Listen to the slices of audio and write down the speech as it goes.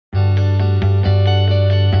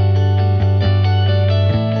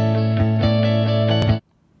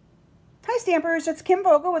Stampers, it's Kim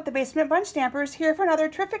Vogel with the Basement Bunch Stampers here for another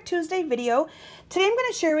terrific Tuesday video. Today I'm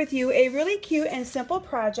going to share with you a really cute and simple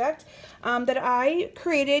project that I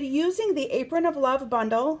created using the Apron of Love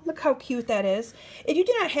bundle. Look how cute that is. If you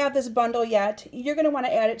do not have this bundle yet, you're going to want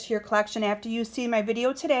to add it to your collection after you see my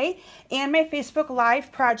video today and my Facebook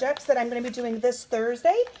Live projects that I'm going to be doing this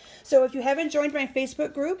Thursday. So if you haven't joined my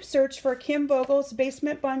Facebook group, search for Kim Vogel's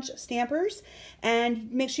Basement Bunch Stampers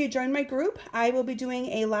and make sure you join my group. I will be doing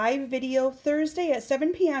a live video Thursday at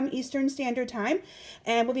 7 p.m. Eastern Standard Time,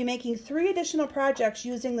 and we'll be making 3 additional projects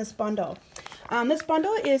using this bundle. This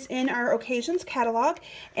bundle is in our occasions catalog,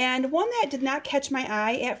 and one that did not catch my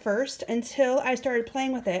eye at first until I started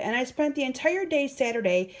playing with it, and I spent the entire day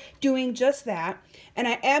Saturday doing just that, and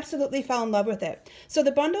I absolutely fell in love with it. So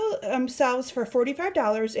the bundle sells for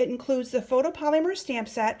 $45. It includes the photopolymer stamp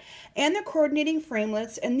set and the coordinating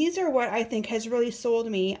framelits, and these are what I think has really sold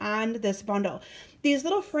me on this bundle. These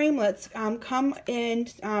little framelits come in,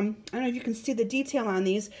 I don't know if you can see the detail on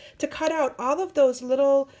these, to cut out all of those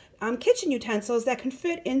little kitchen utensils that can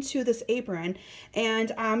fit into this apron.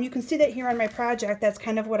 And you can see that here on my project. That's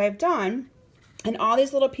kind of what I've done. And all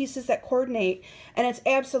these little pieces that coordinate, and it's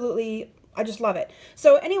absolutely, I just love it.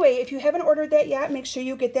 So anyway, if you haven't ordered that yet, make sure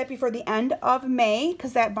you get that before the end of May,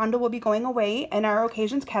 because that bundle will be going away in our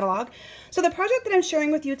occasions catalog. So the project that I'm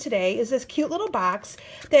sharing with you today is this cute little box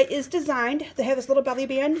that is designed to have this little belly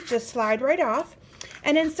band just slide right off.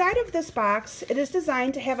 And inside of this box, it is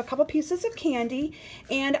designed to have a couple pieces of candy,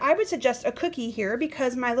 and I would suggest a cookie here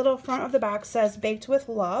because my little front of the box says baked with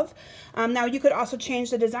love. Now you could also change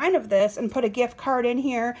the design of this and put a gift card in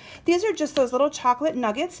here. These are just those little chocolate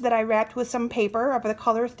nuggets that I wrapped with some paper, of the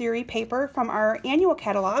Color Theory paper from our annual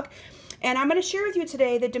catalog. And I'm going to share with you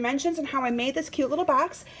today the dimensions and how I made this cute little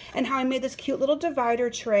box and how I made this cute little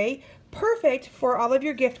divider tray, perfect for all of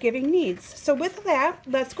your gift giving needs. So with that,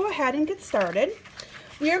 let's go ahead and get started.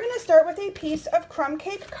 We are going to start with a piece of crumb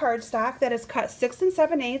cake cardstock that is cut 6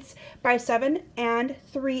 7/8 by 7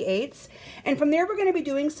 3/8. And from there, we're going to be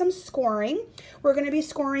doing some scoring. We're going to be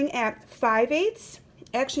scoring at 5/8.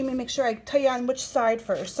 Actually, let me make sure I tell you on which side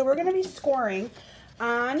first. So we're going to be scoring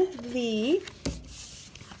on the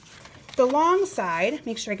long side.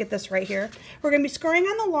 Make sure I get this right here. We're going to be scoring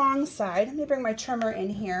on the long side. Let me bring my trimmer in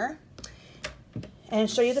here and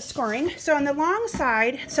show you the scoring. So on the long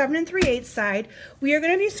side, 7 3/8 side, we are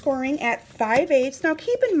going to be scoring at 5/8. Now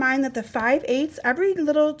keep in mind that the 5/8, every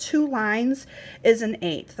little 2 lines is an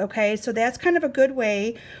 1/8, okay? So that's kind of a good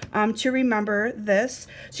way to remember this.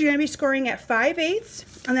 So you're going to be scoring at 5/8,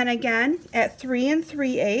 and then again at 3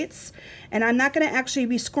 3/8. And I'm not going to actually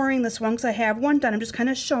be scoring this one because I have one done. I'm just kind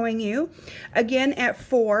of showing you. Again at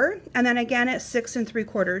 4, and then again at 6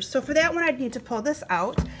 3/4. So for that one, I'd need to pull this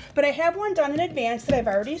out. But I have one done in advance that I've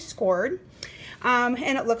already scored. And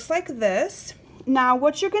it looks like this. Now,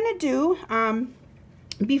 what you're going to do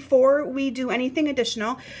before we do anything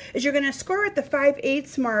additional is you're going to score at the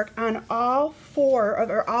 5/8 mark on all 4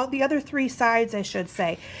 or all the other 3 sides, I should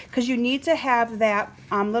say, because you need to have that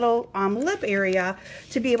little lip area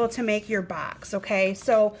to be able to make your box. Okay,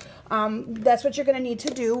 so that's what you're going to need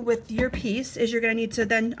to do with your piece. Is you're going to need to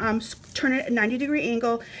then turn it at a 90-degree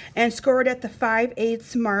angle and score it at the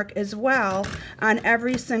 5/8 mark as well on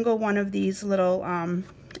every single one of these little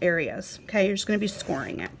areas. Okay, you're just going to be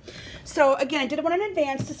scoring it. So again, I did one in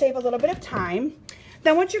advance to save a little bit of time.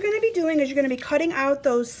 Then what you're going to be doing is you're going to be cutting out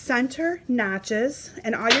those center notches,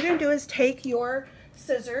 and all you're going to do is take your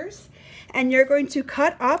scissors and you're going to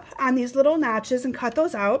cut up on these little notches and cut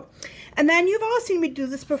those out. And then you've all seen me do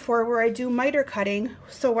this before where I do miter cutting,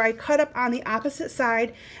 so where I cut up on the opposite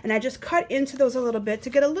side and I just cut into those a little bit to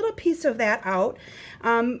get a little piece of that out.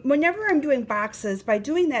 Whenever I'm doing boxes, by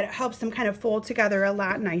doing that, it helps them kind of fold together a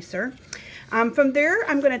lot nicer. From there,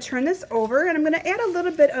 I'm going to turn this over and I'm going to add a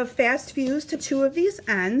little bit of fast fuse to 2 of these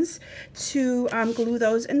ends to glue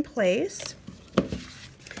those in place.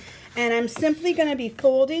 And I'm simply going to be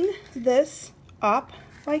folding this up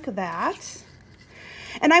like that.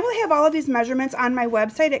 And I will have all of these measurements on my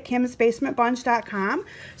website at kimsbasementbunch.com,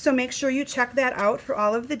 so make sure you check that out for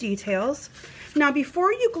all of the details. Now,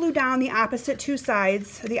 before you glue down the opposite 2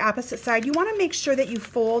 sides, the opposite side, you want to make sure that you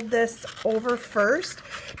fold this over first,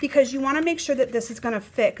 because you want to make sure that this is going to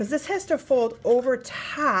fit, because this has to fold over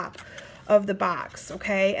top of the box,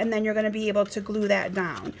 okay? And then you're going to be able to glue that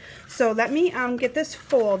down. So let me get this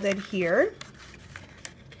folded here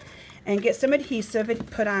and get some adhesive and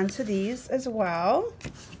put onto these as well.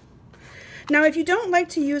 Now, if you don't like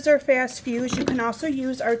to use our fast fuse, you can also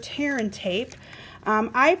use our tear and tape.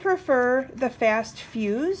 I prefer the fast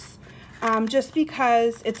fuse just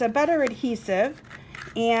because it's a better adhesive,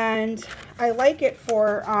 and I like it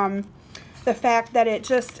for the fact that it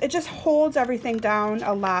just holds everything down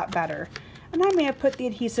a lot better. And I may have put the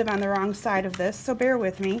adhesive on the wrong side of this, so bear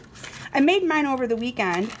with me. I made mine over the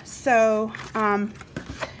weekend, so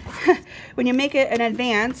when you make it in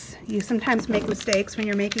advance, you sometimes make mistakes when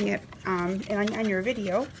you're making it on your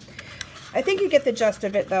video. I think you get the gist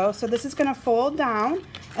of it though. So this is going to fold down,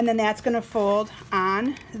 and then that's going to fold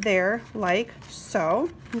on there like so,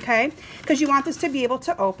 okay? Because you want this to be able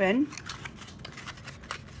to open.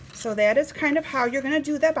 So that is kind of how you're going to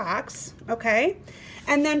do the box, okay?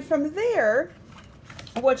 And then from there,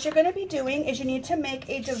 what you're going to be doing is you need to make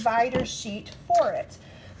a divider sheet for it.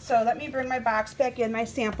 So let me bring my box back in, my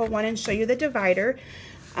sample one, and show you the divider.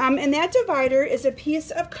 And that divider is a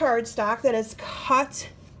piece of cardstock that is cut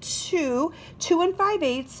to 2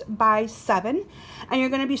 5/8 by 7. And you're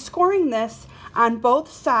going to be scoring this on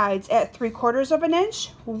both sides at 3/4 of an inch,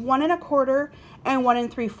 1 1/4, and 1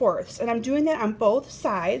 3/4. And I'm doing that on both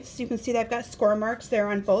sides. You can see that I've got score marks there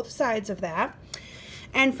on both sides of that.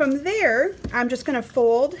 And from there, I'm just going to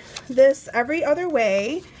fold this every other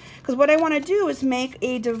way, because what I want to do is make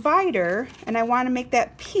a divider, and I want to make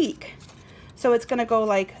that peak. So it's going to go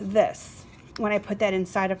like this when I put that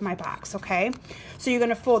inside of my box, okay? So you're going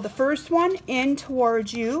to fold the first one in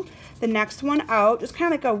towards you, the next one out, just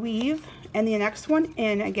kind of like a weave, and the next one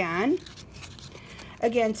in again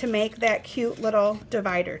to make that cute little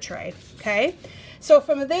divider tray, okay? So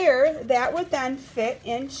from there, that would then fit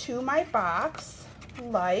into my box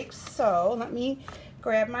like so. Let me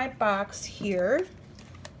grab my box here.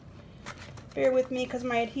 Bear with me because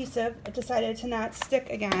my adhesive decided to not stick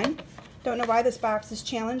again. Don't know why this box is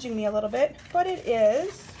challenging me a little bit, but it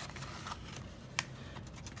is.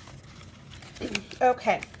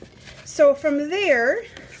 Okay, so from there,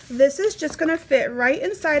 this is just going to fit right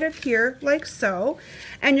inside of here like so.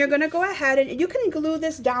 And you're going to go ahead and you can glue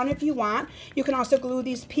this down if you want. You can also glue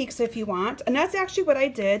these peaks if you want. And that's actually what I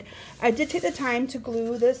did. I did take the time to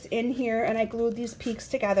glue this in here, and I glued these peaks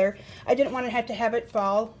together. I didn't want to have it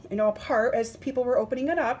fall, apart as people were opening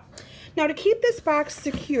it up. Now to keep this box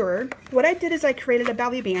secure, what I did is I created a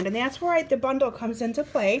belly band, and that's where the bundle comes into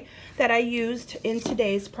play that I used in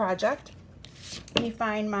today's project. Let me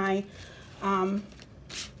find my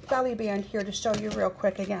belly band here to show you real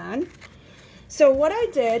quick again. So what I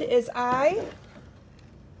did is I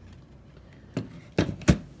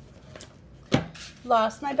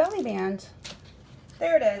lost my belly band.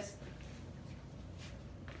 There it is.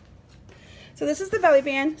 So this is the belly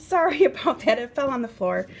band. Sorry about that, it fell on the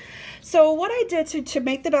floor. So what I did to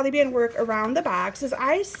make the belly band work around the box is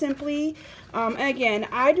I simply, and again,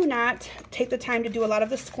 I do not take the time to do a lot of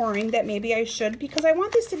the scoring that maybe I should, because I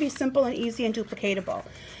want this to be simple and easy and duplicatable.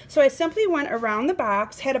 So I simply went around the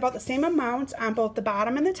box, had about the same amount on both the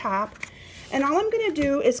bottom and the top, and all I'm going to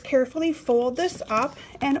do is carefully fold this up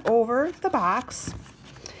and over the box.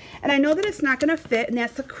 And I know that it's not going to fit, and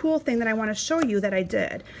that's the cool thing that I want to show you that I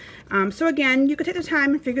did. So again, you could take the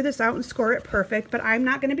time and figure this out and score it perfect, but I'm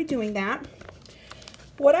not going to be doing that.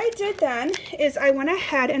 What I did then is I went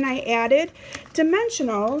ahead and I added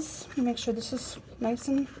dimensionals. Let me make sure this is nice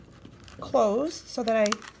and closed so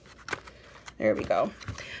that there we go.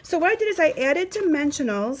 So what I did is I added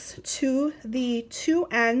dimensionals to the two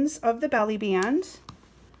ends of the belly band,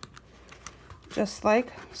 just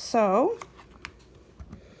like so.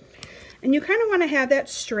 And you kind of want to have that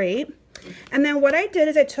straight. And then what I did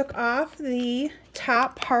is I took off the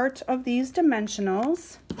top part of these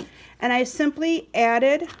dimensionals, and I simply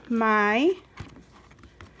added my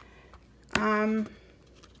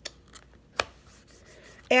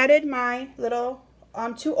little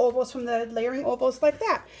two ovals from the layering ovals like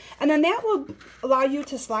that. And then that will allow you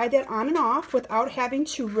to slide that on and off without having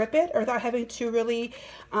to rip it, or without having to really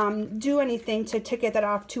do anything to get that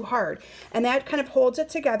off too hard. And that kind of holds it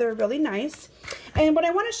together really nice. And what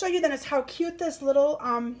I want to show you then is how cute this little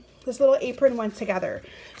apron went together.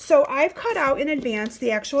 So I've cut out in advance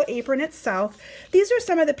the actual apron itself. These are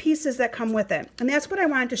some of the pieces that come with it, and that's what I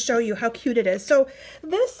wanted to show you how cute it is. So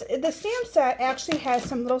the stamp set actually has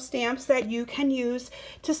some little stamps that you can use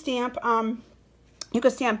to stamp. You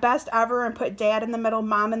could stamp best ever and put dad in the middle,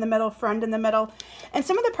 mom in the middle, friend in the middle. And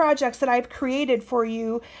some of the projects that I've created for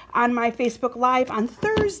you on my Facebook Live on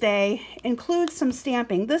Thursday include some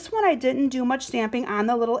stamping. This one I didn't do much stamping on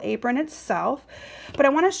the little apron itself, but I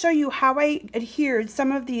want to show you how I adhered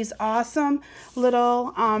some of these awesome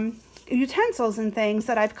little utensils and things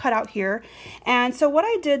that I've cut out here. And so what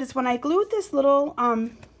I did is when I glued this little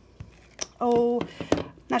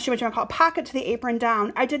not sure what you want to call it, pocket to the apron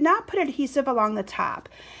down, I did not put adhesive along the top.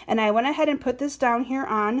 And I went ahead and put this down here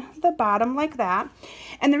on the bottom like that.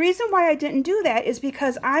 And the reason why I didn't do that is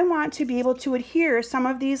because I want to be able to adhere some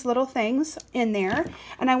of these little things in there,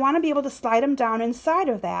 and I want to be able to slide them down inside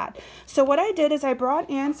of that. So what I did is I brought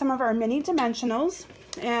in some of our mini dimensionals,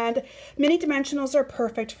 and mini dimensionals are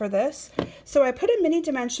perfect for this. So I put a mini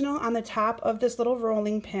dimensional on the top of this little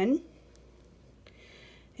rolling pin.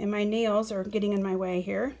 And my nails are getting in my way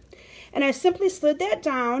here. And I simply slid that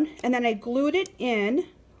down, and then I glued it in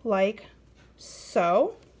like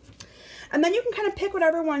so. And then you can kind of pick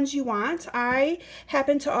whatever ones you want. I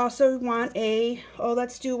happen to also want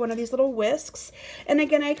let's do one of these little whisks. And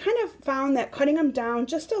again, I kind of found that cutting them down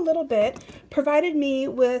just a little bit provided me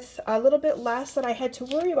with a little bit less that I had to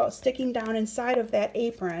worry about sticking down inside of that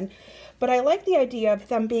apron. But I like the idea of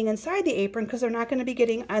them being inside the apron because they're not going to be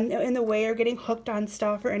getting in the way or getting hooked on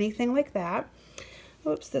stuff or anything like that.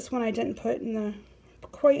 Oops, this one I didn't put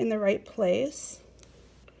quite in the right place.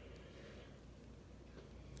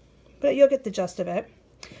 But you'll get the gist of it.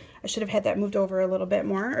 I should have had that moved over a little bit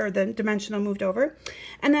more, or the dimensional moved over.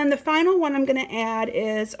 And then the final one I'm going to add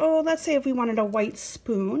is, let's say if we wanted a white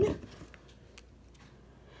spoon.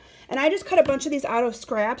 And I just cut a bunch of these out of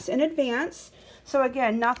scraps in advance. So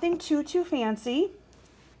again, nothing too fancy.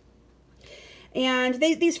 And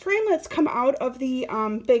these framelits come out of the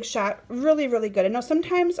Big Shot really, really good. I know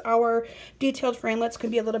sometimes our detailed framelits can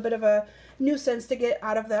be a little bit of a nuisance to get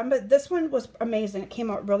out of them, but this one was amazing. It came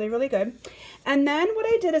out really, really good. And then what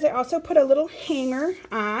I did is I also put a little hanger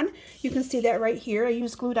on. You can see that right here. I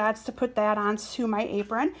used glue dots to put that onto my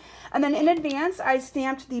apron. And then in advance, I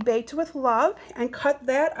stamped the Baked with Love and cut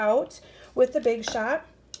that out with the Big Shot.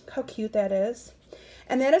 How cute that is.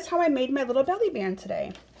 And that is how I made my little belly band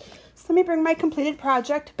today. So let me bring my completed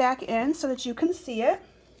project back in so that you can see it.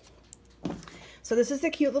 So this is the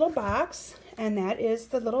cute little box, and that is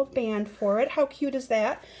the little band for it. How cute is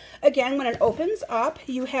that? Again, when it opens up,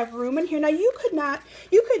 you have room in here. Now you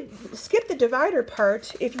could skip the divider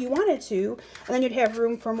part if you wanted to, and then you'd have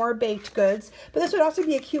room for more baked goods. But this would also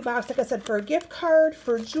be a cute box, like I said, for a gift card,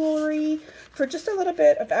 for jewelry, for just a little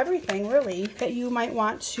bit of everything, really, that you might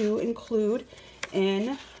want to include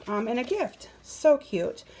in a gift. So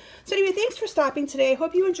cute. So anyway, thanks for stopping today. I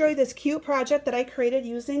hope you enjoyed this cute project that I created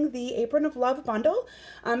using the Apron of Love bundle.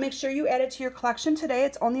 Make sure you add it to your collection today.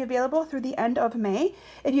 It's only available through the end of May.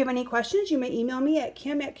 If you have any questions, you may email me at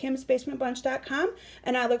kim@kimsbasementbunch.com,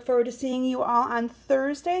 and I look forward to seeing you all on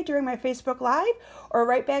Thursday during my Facebook Live, or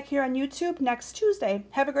right back here on YouTube next Tuesday.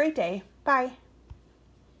 Have a great day. Bye.